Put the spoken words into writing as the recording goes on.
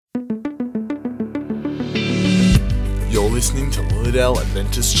You're listening to Lilydale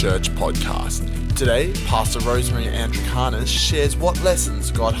Adventist Church podcast. Today, Pastor Rosemary Andrikanis shares what lessons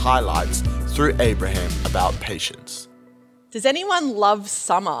God highlights through Abraham about patience. Does anyone love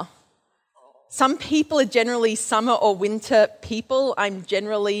summer? Some people are generally summer or winter people. I'm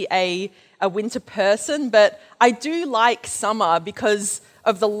generally a winter person, but I do like summer because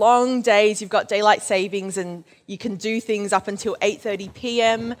of the long days. You've got daylight savings and you can do things up until 8:30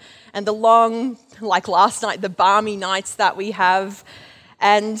 p.m. and the long, like last night, the balmy nights that we have.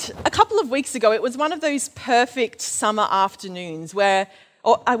 And a couple of weeks ago, it was one of those perfect summer afternoons where,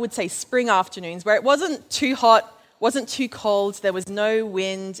 or I would say spring afternoons, where it wasn't too hot, wasn't too cold, there was no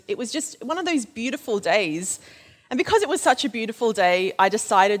wind. It was just one of those beautiful days. And because it was such a beautiful day, I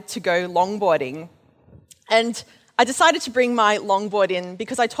decided to go longboarding. And I decided to bring my longboard in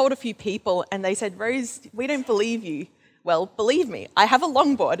because I told a few people and they said, "Rose, we don't believe you." Well, believe me, I have a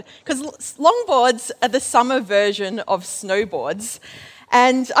longboard because longboards are the summer version of snowboards.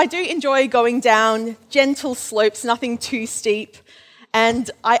 And I do enjoy going down gentle slopes, nothing too steep. And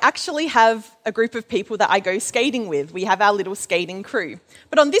I actually have a group of people that I go skating with. We have our little skating crew.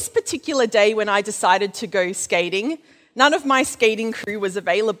 But on this particular day when I decided to go skating, none of my skating crew was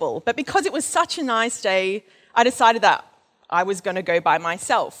available. But because it was such a nice day, I decided that I was going to go by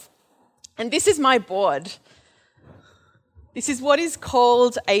myself. And this is my board. This is what is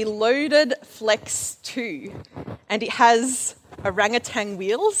called a Loaded Flex 2. And it has orangutan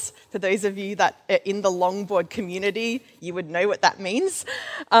wheels. For those of you that are in the longboard community, you would know what that means.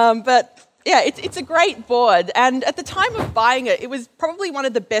 But yeah, it's a great board. And at the time of buying it, it was probably one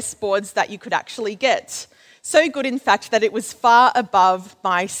of the best boards that you could actually get. So good, in fact, that it was far above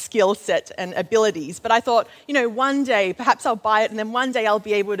my skill set and abilities. But I thought, one day, perhaps I'll buy it, and then one day I'll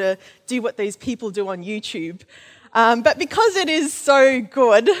be able to do what these people do on YouTube. But because it is so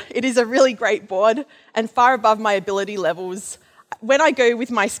good, it is a really great board and far above my ability levels. When I go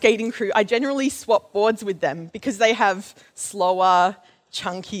with my skating crew, I generally swap boards with them because they have slower,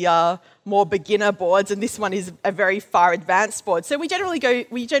 chunkier, more beginner boards, and this one is a very far advanced board. So we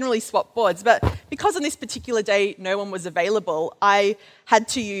generally swap boards, but because on this particular day no one was available, I had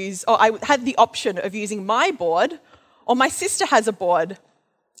the option of using my board, or my sister has a board,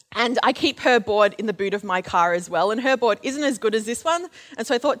 and I keep her board in the boot of my car as well, and her board isn't as good as this one, and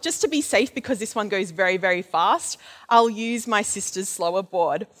so I thought just to be safe, because this one goes very, very fast, I'll use my sister's slower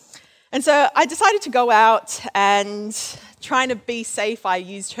board. And so I decided to go out and trying to be safe, I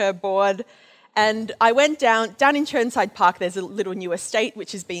used her board. And I went down in Churnside Park, there's a little new estate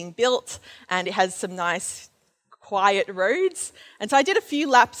which is being built and it has some nice quiet roads. And so I did a few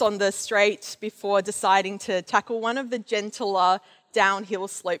laps on the straight before deciding to tackle one of the gentler downhill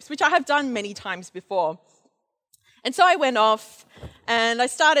slopes, which I have done many times before. And so I went off and I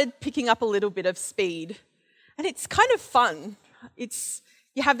started picking up a little bit of speed. And it's kind of fun.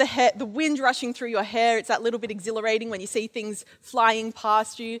 You have the wind rushing through your hair. It's that little bit exhilarating when you see things flying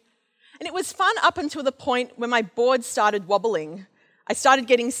past you. And it was fun up until the point when my board started wobbling. I started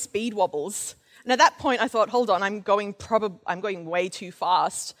getting speed wobbles. And at that point, I thought, hold on, I'm going way too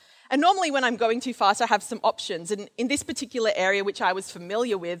fast. And normally when I'm going too fast, I have some options. And in this particular area, which I was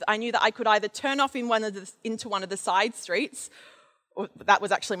familiar with, I knew that I could either turn off into one of the side streets, or that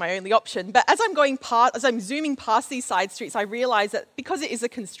was actually my only option. But as I'm zooming past these side streets, I realized that because it is a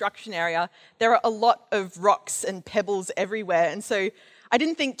construction area, there are a lot of rocks and pebbles everywhere. And so I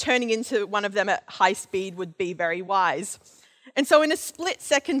didn't think turning into one of them at high speed would be very wise. And so in a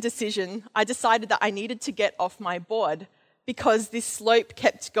split-second decision, I decided that I needed to get off my board because this slope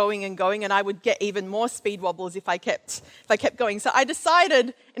kept going and going, and I would get even more speed wobbles if I kept going. So I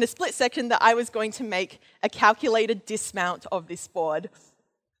decided in a split second that I was going to make a calculated dismount of this board.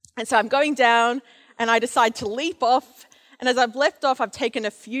 And so I'm going down, and I decide to leap off, and as I've leapt off, I've taken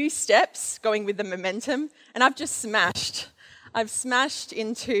a few steps going with the momentum, and I've just smashed. I've smashed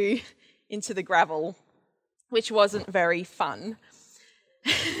into the gravel, which wasn't very fun.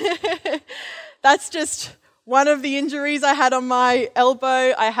 That's just one of the injuries I had on my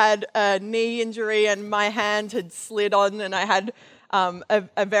elbow. I had a knee injury and my hand had slid on, and I had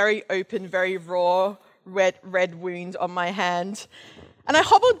a very open, very raw red wound on my hand. And I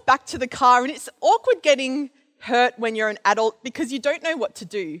hobbled back to the car, and it's awkward getting hurt when you're an adult because you don't know what to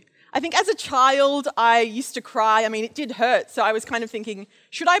do. I think as a child, I used to cry. I mean, it did hurt. So I was kind of thinking,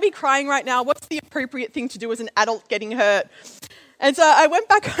 should I be crying right now? What's the appropriate thing to do as an adult getting hurt? And so I went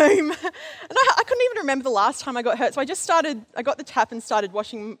back home, and I couldn't even remember the last time I got hurt. So I got the tap and started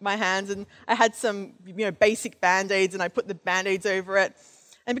washing my hands, and I had some, basic Band-Aids, and I put the Band-Aids over it.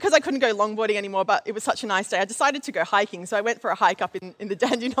 And because I couldn't go longboarding anymore, but it was such a nice day, I decided to go hiking. So I went for a hike up in the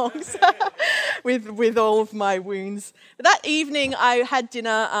Dandenongs with all of my wounds. But that evening, I had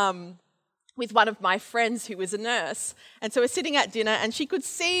dinner with one of my friends who was a nurse. And so we're sitting at dinner, and she could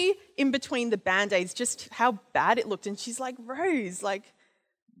see in between the Band-Aids just how bad it looked. And she's like, Rose,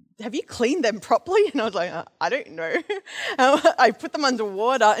 have you cleaned them properly? And I was like, I don't know. I put them under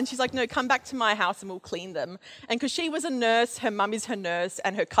water, and she's like, no, come back to my house and we'll clean them. And because she was a nurse, her mum is her nurse,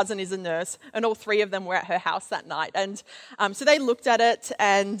 and her cousin is a nurse, and all three of them were at her house that night. And so they looked at it,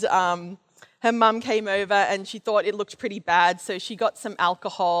 and her mum came over, and she thought it looked pretty bad, so she got some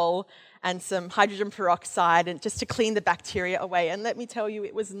alcohol and some hydrogen peroxide and just to clean the bacteria away. And let me tell you,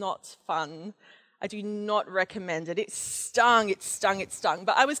 it was not fun. I do not recommend it. It stung.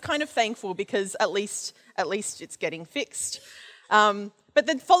 But I was kind of thankful because at least it's getting fixed. But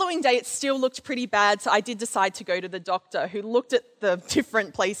the following day, it still looked pretty bad. So I did decide to go to the doctor, who looked at the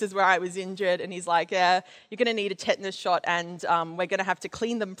different places where I was injured. And he's like, yeah, you're going to need a tetanus shot, and we're going to have to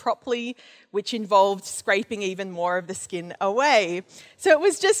clean them properly, which involved scraping even more of the skin away. So it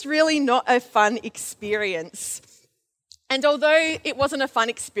was just really not a fun experience. And although it wasn't a fun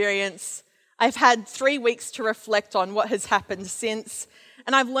experience, I've had 3 weeks to reflect on what has happened since,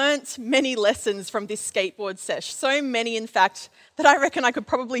 and I've learnt many lessons from this skateboard sesh. So many, in fact, that I reckon I could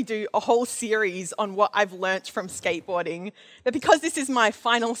probably do a whole series on what I've learnt from skateboarding. But because this is my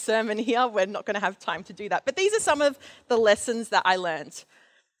final sermon here, we're not going to have time to do that. But these are some of the lessons that I learnt.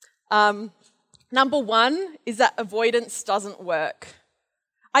 Number one is that avoidance doesn't work.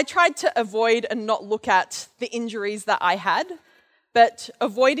 I tried to avoid and not look at the injuries that I had, but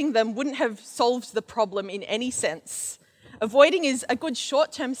avoiding them wouldn't have solved the problem in any sense. Avoiding is a good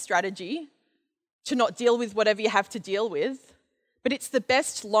short-term strategy to not deal with whatever you have to deal with, but it's the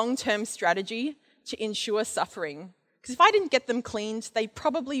best long-term strategy to ensure suffering. Because if I didn't get them cleaned, they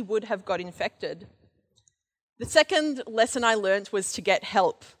probably would have got infected. The second lesson I learned was to get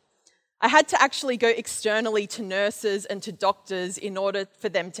help. I had to actually go externally to nurses and to doctors in order for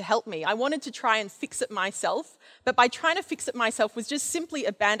them to help me. I wanted to try and fix it myself, but by trying to fix it myself was just simply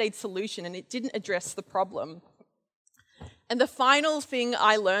a Band-Aid solution, and it didn't address the problem. And the final thing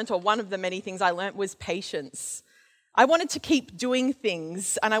I learned, or one of the many things I learned, was patience. I wanted to keep doing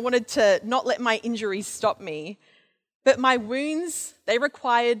things, and I wanted to not let my injuries stop me. But my wounds, they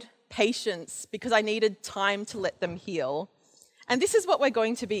required patience because I needed time to let them heal. And this is what we're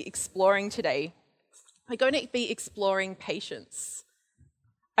going to be exploring today. We're going to be exploring patience.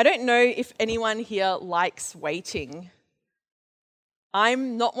 I don't know if anyone here likes waiting.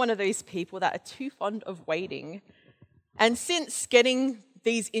 I'm not one of those people that are too fond of waiting. And since getting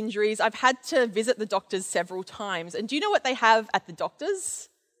these injuries, I've had to visit the doctors several times. And do you know what they have at the doctors?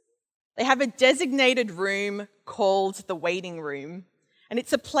 They have a designated room called the waiting room. And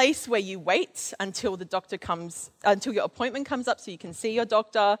it's a place where you wait until until your appointment comes up so you can see your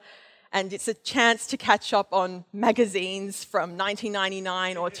doctor. And it's a chance to catch up on magazines from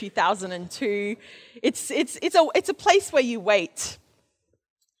 1999 or 2002. It's a place where you wait.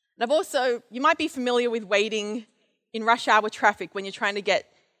 And you might be familiar with waiting in rush hour traffic when you're trying to get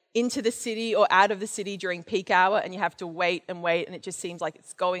into the city or out of the city during peak hour, and you have to wait, and it just seems like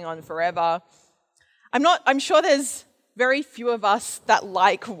it's going on forever. I'm sure there's very few of us that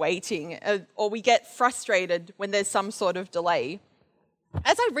like waiting, or we get frustrated when there's some sort of delay.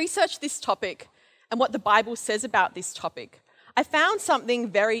 As I researched this topic and what the Bible says about this topic, I found something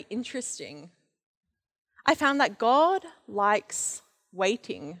very interesting. I found that God likes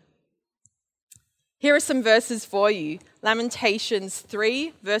waiting. Here are some verses for you. Lamentations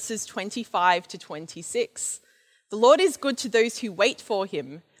 3, verses 25 to 26. The Lord is good to those who wait for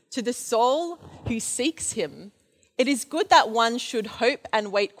him, to the soul who seeks him. It is good that one should hope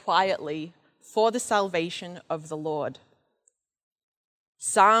and wait quietly for the salvation of the Lord.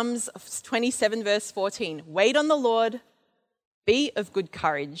 Psalms 27, verse 14. Wait on the Lord, be of good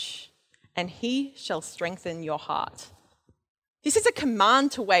courage, and he shall strengthen your heart. This is a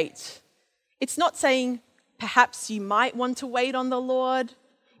command to wait. It's not saying perhaps you might want to wait on the Lord,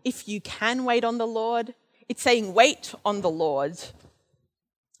 if you can wait on the Lord. It's saying wait on the Lord.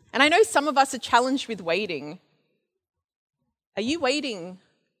 And I know some of us are challenged with waiting. Are you waiting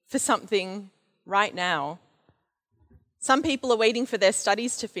for something right now? Some people are waiting for their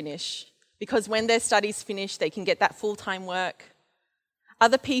studies to finish because when their studies finish, they can get that full-time work.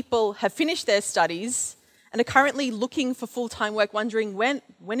 Other people have finished their studies and are currently looking for full-time work, wondering, when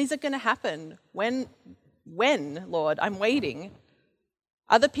is it going to happen? When, Lord? I'm waiting.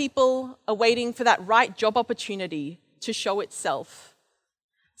 Other people are waiting for that right job opportunity to show itself.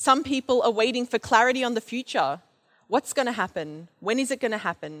 Some people are waiting for clarity on the future, What's going to happen? When is it going to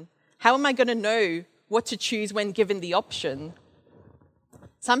happen? How am I going to know what to choose when given the option?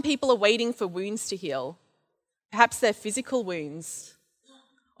 Some people are waiting for wounds to heal. Perhaps they're physical wounds,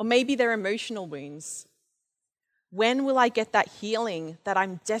 or maybe they're emotional wounds. When will I get that healing that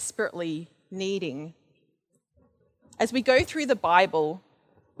I'm desperately needing? As we go through the Bible,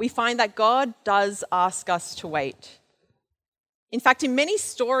 we find that God does ask us to wait. In fact, in many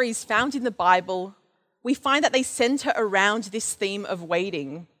stories found in the Bible, we find that they center around this theme of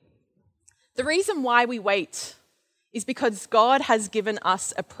waiting. The reason why we wait is because God has given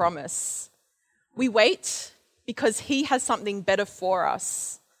us a promise. We wait because he has something better for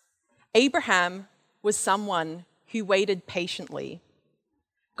us. Abraham was someone who waited patiently.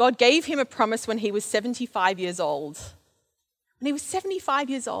 God gave him a promise when he was 75 years old. When he was 75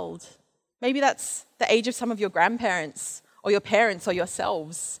 years old, maybe that's the age of some of your grandparents or your parents or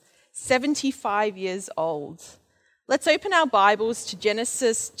yourselves. 75 years old. Let's open our Bibles to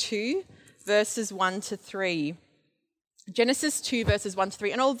Genesis 2, verses 1 to 3. Genesis 2, verses 1 to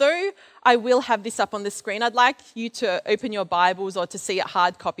 3. And although I will have this up on the screen, I'd like you to open your Bibles or to see it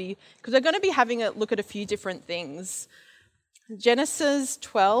hard copy, because we're going to be having a look at a few different things. Genesis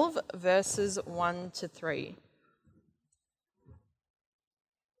 12, verses 1 to 3.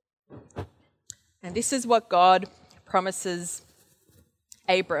 And this is what God promises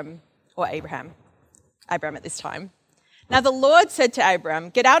Abraham at this time. Now the Lord said to Abram,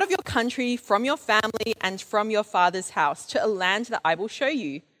 "Get out of your country, from your family, and from your father's house, to a land that I will show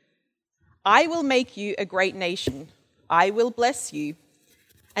you. I will make you a great nation. I will bless you,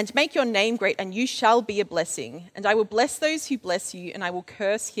 and make your name great, and you shall be a blessing. And I will bless those who bless you, and I will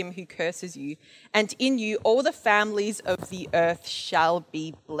curse him who curses you. And in you all the families of the earth shall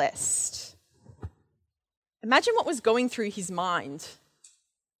be blessed." Imagine what was going through his mind.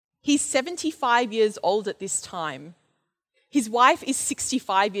 He's 75 years old at this time. His wife is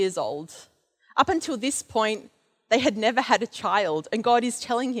 65 years old. Up until this point, they had never had a child, and God is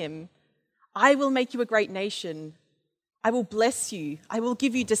telling him, "I will make you a great nation. I will bless you. I will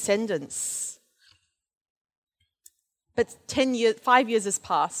give you descendants." But 5 years has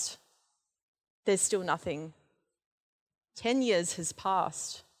passed. There's still nothing. 10 years has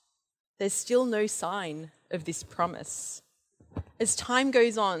passed. There's still no sign of this promise. As time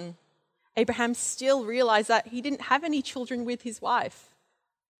goes on, Abraham still realized that he didn't have any children with his wife.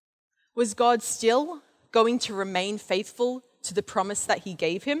 Was God still going to remain faithful to the promise that he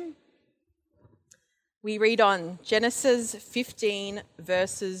gave him? We read on Genesis 15,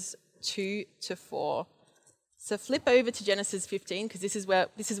 verses 2 to 4. So flip over to Genesis 15, because this is where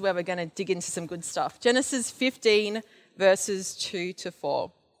we're going to dig into some good stuff. Genesis 15, verses 2 to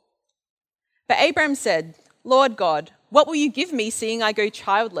 4. But Abraham said, "Lord God, what will you give me, seeing I go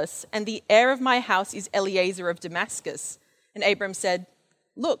childless, and the heir of my house is Eliezer of Damascus?" And Abram said,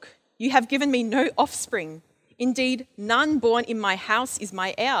 "Look, you have given me no offspring. Indeed, none born in my house is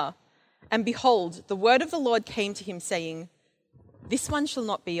my heir. And behold, the word of the Lord came to him, saying, 'This one shall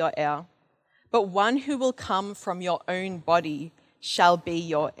not be your heir, but one who will come from your own body shall be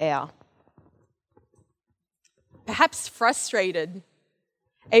your heir.'" Perhaps frustrated,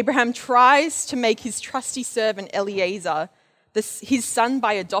 Abraham tries to make his trusty servant Eliezer, his son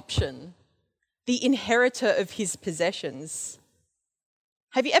by adoption, the inheritor of his possessions.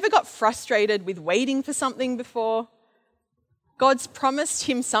 Have you ever got frustrated with waiting for something before? God's promised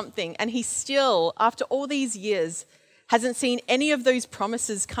him something, and he still, after all these years, hasn't seen any of those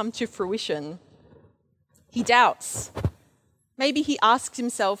promises come to fruition. He doubts. Maybe he asks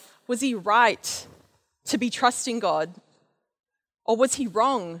himself, was he right to be trusting God? Or was he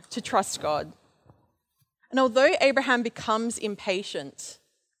wrong to trust God? And although Abraham becomes impatient,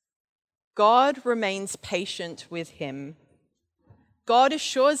 God remains patient with him. God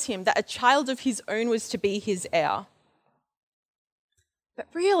assures him that a child of his own was to be his heir. But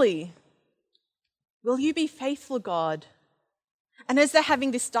really, will you be faithful, God? And as they're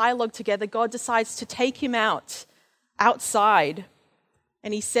having this dialogue together, God decides to take him outside.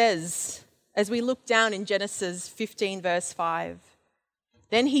 And he says, as we look down in Genesis 15, verse 5,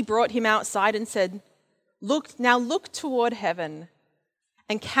 "Then he brought him outside and said, look toward heaven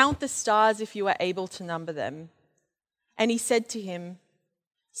and count the stars if you are able to number them." And he said to him,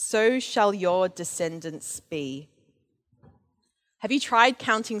 "So shall your descendants be." Have you tried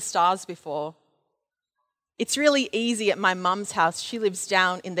counting stars before? It's really easy at my mum's house. She lives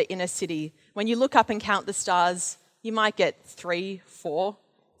down in the inner city. When you look up and count the stars, you might get 3, 4.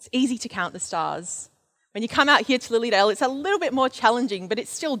 It's easy to count the stars. When you come out here to Lilydale, it's a little bit more challenging, but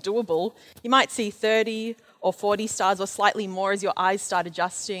it's still doable. You might see 30 or 40 stars or slightly more as your eyes start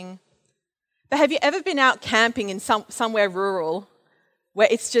adjusting. But have you ever been out camping in somewhere rural where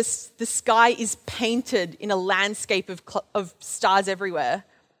it's just the sky is painted in a landscape of stars everywhere?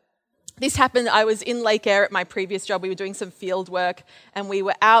 This happened, I was in Lake Eyre at my previous job. We were doing some field work and we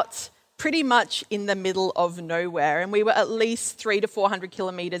were out pretty much in the middle of nowhere. And we were at least 300 to 400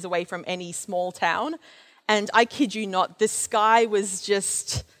 kilometers away from any small town. And I kid you not, the sky was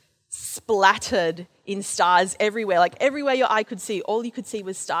just splattered in stars everywhere. Like everywhere your eye could see, all you could see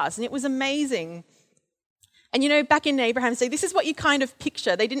was stars. And it was amazing. And you know, back in Abraham's day, this is what you kind of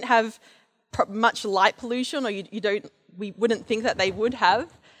picture. They didn't have much light pollution, or we wouldn't think that they would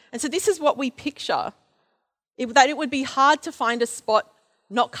have. And so this is what we picture, that it would be hard to find a spot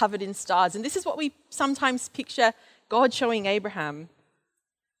not covered in stars. And this is what we sometimes picture God showing Abraham.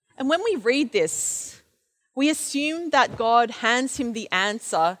 And when we read this, we assume that God hands him the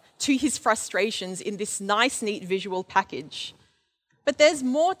answer to his frustrations in this nice, neat visual package. But there's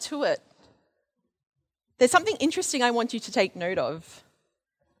more to it. There's something interesting I want you to take note of.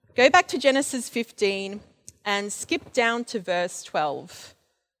 Go back to Genesis 15 and skip down to verse 12.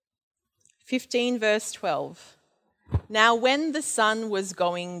 15 verse 12. Now when the sun was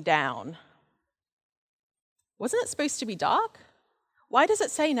going down. Wasn't it supposed to be dark? Why does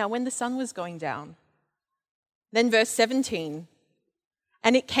it say now when the sun was going down? Then verse 17.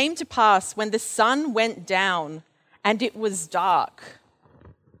 And it came to pass when the sun went down and it was dark.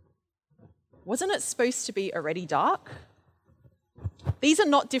 Wasn't it supposed to be already dark? These are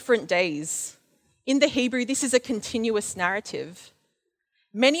not different days. In the Hebrew, this is a continuous narrative.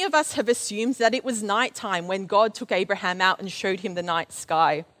 Many of us have assumed that it was nighttime when God took Abraham out and showed him the night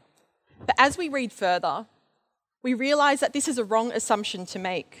sky. But as we read further, we realize that this is a wrong assumption to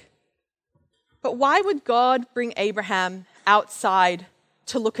make. But why would God bring Abraham outside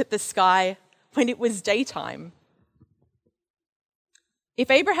to look at the sky when it was daytime? If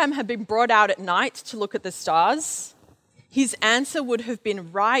Abraham had been brought out at night to look at the stars, his answer would have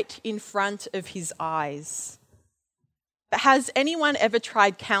been right in front of his eyes. But has anyone ever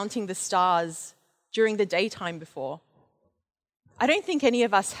tried counting the stars during the daytime before? I don't think any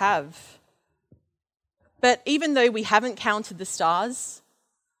of us have. But even though we haven't counted the stars,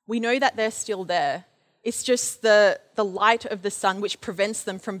 we know that they're still there. It's just the light of the sun which prevents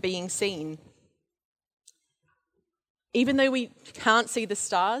them from being seen. Even though we can't see the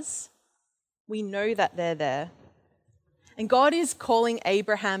stars, we know that they're there. And God is calling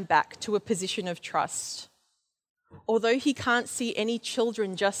Abraham back to a position of trust. Although he can't see any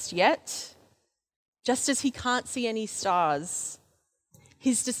children just yet, just as he can't see any stars,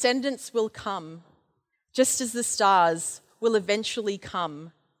 his descendants will come, just as the stars will eventually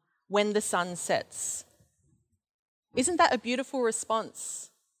come when the sun sets. Isn't that a beautiful response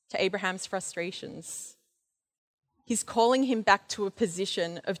to Abraham's frustrations? He's calling him back to a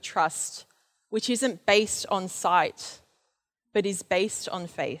position of trust, which isn't based on sight, but is based on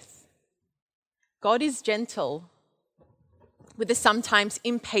faith. God is gentle with the sometimes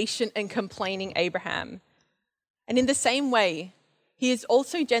impatient and complaining Abraham. And in the same way, he is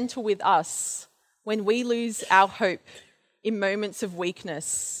also gentle with us when we lose our hope in moments of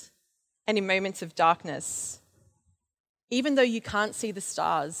weakness and in moments of darkness. Even though you can't see the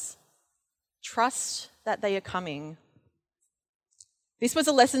stars, trust that they are coming. This was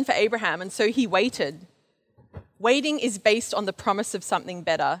a lesson for Abraham, and so he waited. Waiting is based on the promise of something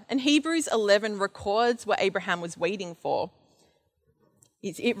better, and Hebrews 11 records what Abraham was waiting for.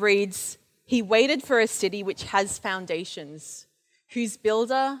 It reads, "He waited for a city which has foundations, whose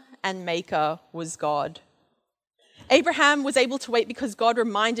builder and maker was God." Abraham was able to wait because God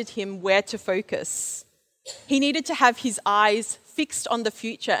reminded him where to focus. He needed to have his eyes fixed on the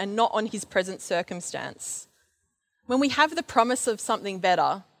future and not on his present circumstance. When we have the promise of something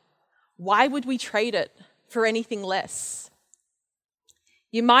better, why would we trade it for anything less?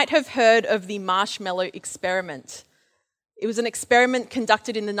 You might have heard of the marshmallow experiment. It was an experiment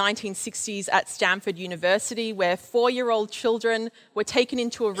conducted in the 1960s at Stanford University where 4-year-old children were taken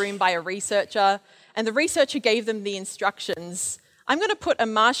into a room by a researcher, and the researcher gave them the instructions. I'm going to put a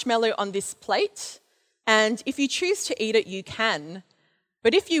marshmallow on this plate, and if you choose to eat it, you can.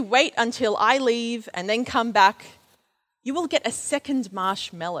 But if you wait until I leave and then come back, you will get a second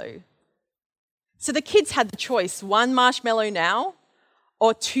marshmallow. So the kids had the choice, 1 marshmallow now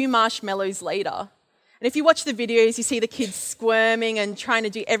or 2 marshmallows later. And if you watch the videos, you see the kids squirming and trying to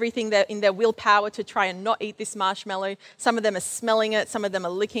do everything in their willpower to try and not eat this marshmallow. Some of them are smelling it, some of them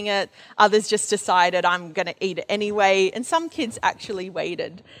are licking it. Others just decided, I'm going to eat it anyway. And some kids actually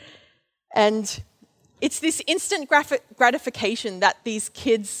waited. And it's this instant gratification that these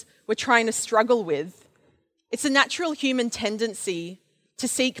kids were trying to struggle with. It's a natural human tendency to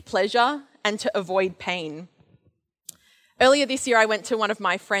seek pleasure and to avoid pain. Earlier this year, I went to one of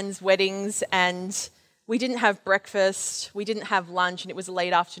my friends' weddings, and we didn't have breakfast, we didn't have lunch, and it was a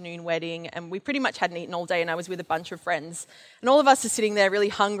late afternoon wedding, and we pretty much hadn't eaten all day, and I was with a bunch of friends. And all of us are sitting there really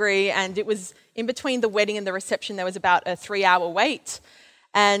hungry, and it was in between the wedding and the reception, there was about a 3-hour wait.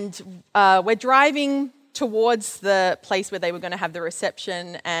 And we're driving towards the place where they were going to have the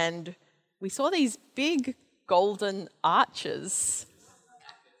reception, and we saw these big golden arches.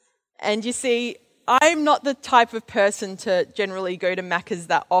 And you see, I'm not the type of person to generally go to Macca's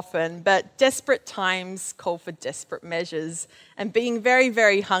that often, but desperate times call for desperate measures. And being very,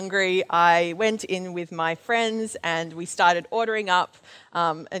 very hungry, I went in with my friends and we started ordering up.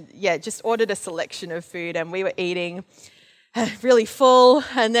 Just ordered a selection of food, and we were eating really full.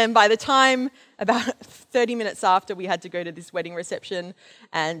 And then by the time, about 30 minutes after, we had to go to this wedding reception,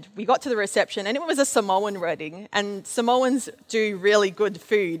 and we got to the reception, and it was a Samoan wedding, and Samoans do really good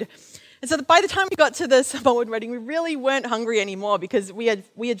food. And so by the time we got to the Samoan wedding, we really weren't hungry anymore because we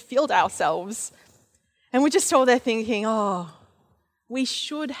had filled ourselves. And we're just all there thinking, we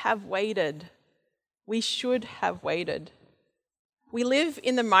should have waited. We should have waited. We live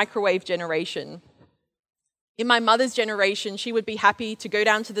in the microwave generation. In my mother's generation, she would be happy to go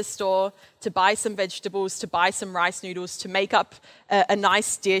down to the store to buy some vegetables, to buy some rice noodles, to make up a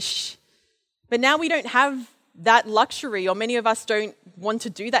nice dish. But now we don't have that luxury, or many of us don't want to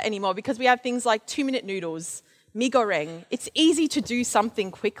do that anymore because we have things like 2-minute noodles, mee goreng. It's easy to do something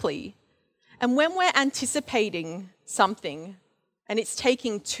quickly. And when we're anticipating something and it's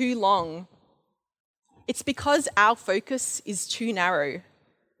taking too long, it's because our focus is too narrow.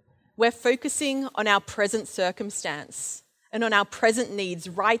 We're focusing on our present circumstance and on our present needs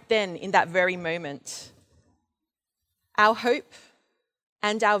right then in that very moment. Our hope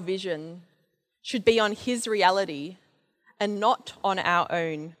and our vision should be on His reality and not on our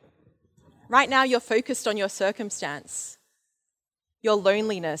own. Right now, you're focused on your circumstance, your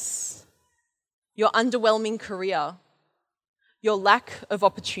loneliness, your underwhelming career, your lack of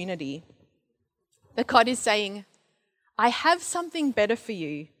opportunity. But God is saying, I have something better for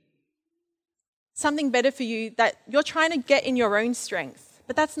you. Something better for you that you're trying to get in your own strength,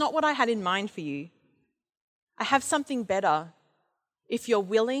 but that's not what I had in mind for you. I have something better if you're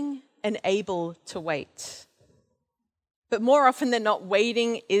willing and able to wait. But more often than not,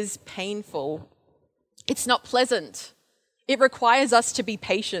 waiting is painful. It's not pleasant. It requires us to be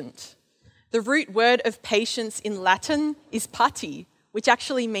patient. The root word of patience in Latin is pati, which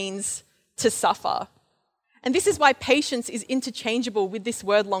actually means to suffer. And this is why patience is interchangeable with this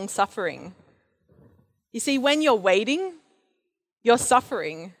word long-suffering. You see, when you're waiting, you're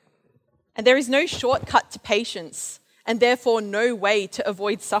suffering. And there is no shortcut to patience, and therefore no way to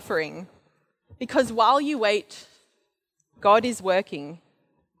avoid suffering. Because while you wait, God is working,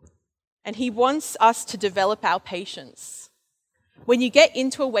 and He wants us to develop our patience. When you get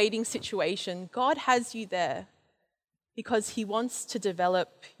into a waiting situation, God has you there because He wants to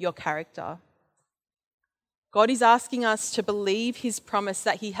develop your character. God is asking us to believe His promise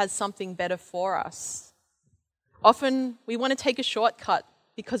that He has something better for us. Often we want to take a shortcut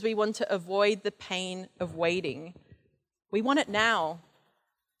because we want to avoid the pain of waiting. We want it now.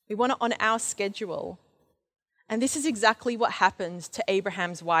 We want it on our schedule. And this is exactly what happened to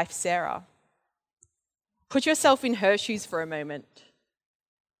Abraham's wife, Sarah. Put yourself in her shoes for a moment.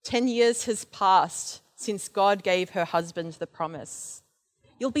 10 years has passed since God gave her husband the promise.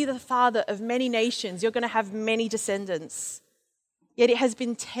 You'll be the father of many nations. You're going to have many descendants. Yet it has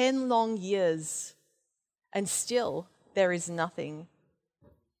been 10 long years, and still there is nothing.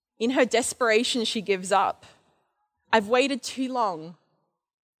 In her desperation, she gives up. I've waited too long.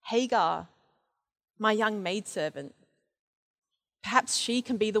 Hagar, my young maidservant, perhaps she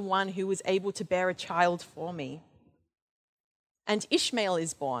can be the one who was able to bear a child for me. And Ishmael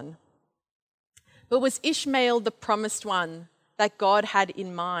is born. But was Ishmael the promised one that God had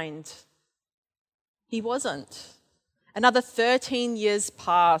in mind? He wasn't. Another 13 years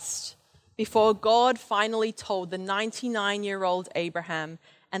passed before God finally told the 99-year-old Abraham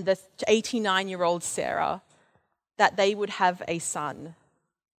and the 89-year-old Sarah that they would have a son.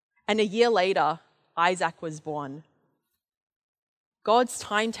 And a year later, Isaac was born. God's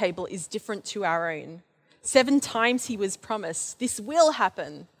timetable is different to our own. 7 times He was promised, this will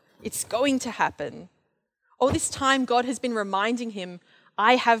happen. It's going to happen. All this time, God has been reminding him,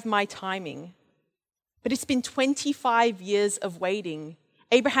 I have my timing. But it's been 25 years of waiting.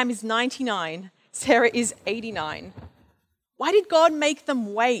 Abraham is 99, Sarah is 89. Why did God make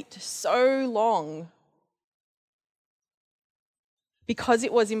them wait so long? Because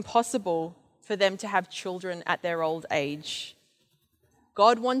it was impossible for them to have children at their old age.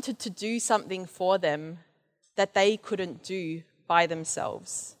 God wanted to do something for them that they couldn't do by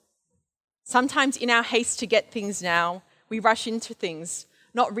themselves. Sometimes in our haste to get things now, we rush into things,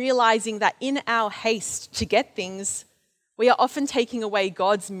 not realizing that in our haste to get things, we are often taking away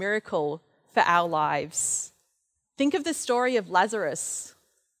God's miracle for our lives. Think of the story of Lazarus.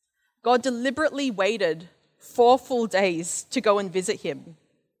 God deliberately waited 4 full days to go and visit him.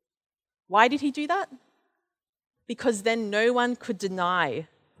 Why did he do that? Because then no one could deny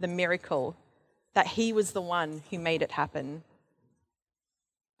the miracle that he was the one who made it happen.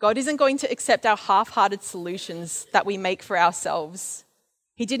 God isn't going to accept our half-hearted solutions that we make for ourselves.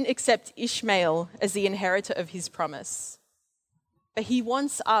 He didn't accept Ishmael as the inheritor of his promise. But he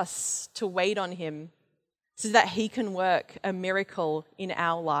wants us to wait on him so that he can work a miracle in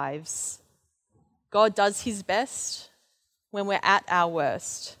our lives. God does his best when we're at our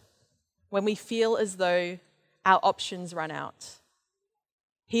worst, when we feel as though our options run out.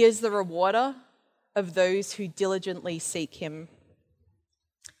 He is the rewarder of those who diligently seek him.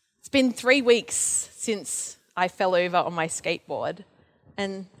 It's been 3 weeks since I fell over on my skateboard,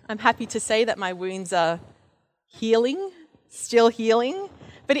 and I'm happy to say that my wounds are healing, still healing,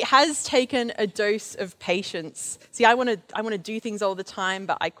 but it has taken a dose of patience. See, I want to do things all the time,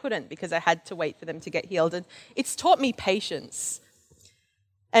 but I couldn't because I had to wait for them to get healed. And it's taught me patience.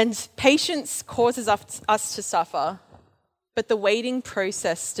 And patience causes us to suffer, but the waiting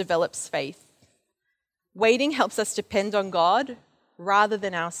process develops faith. Waiting helps us depend on God rather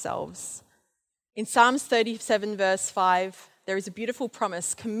than ourselves. In Psalms 37 verse 5, there is a beautiful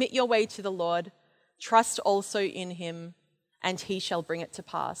promise: commit your way to the Lord, trust also in him, and he shall bring it to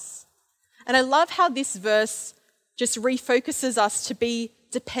pass. And I love how this verse just refocuses us to be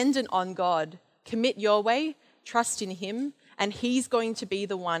dependent on God. Commit your way, trust in him, and he's going to be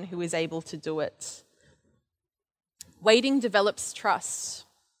the one who is able to do it. Waiting develops trust.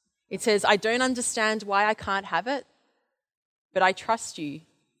 It says, I don't understand why I can't have it, but I trust you.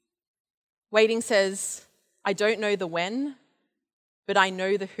 Waiting says, I don't know the when, but I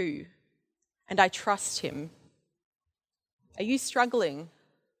know the who, and I trust him. Are you struggling?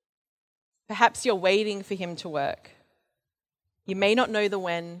 Perhaps you're waiting for him to work. You may not know the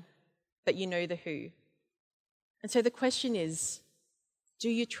when, but you know the who. And so the question is, do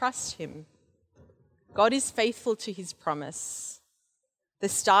you trust him? God is faithful to his promise. The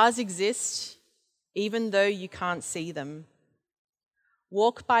stars exist even though you can't see them.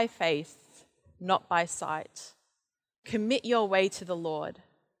 Walk by faith, not by sight. Commit your way to the Lord,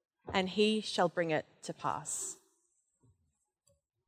 and he shall bring it to pass.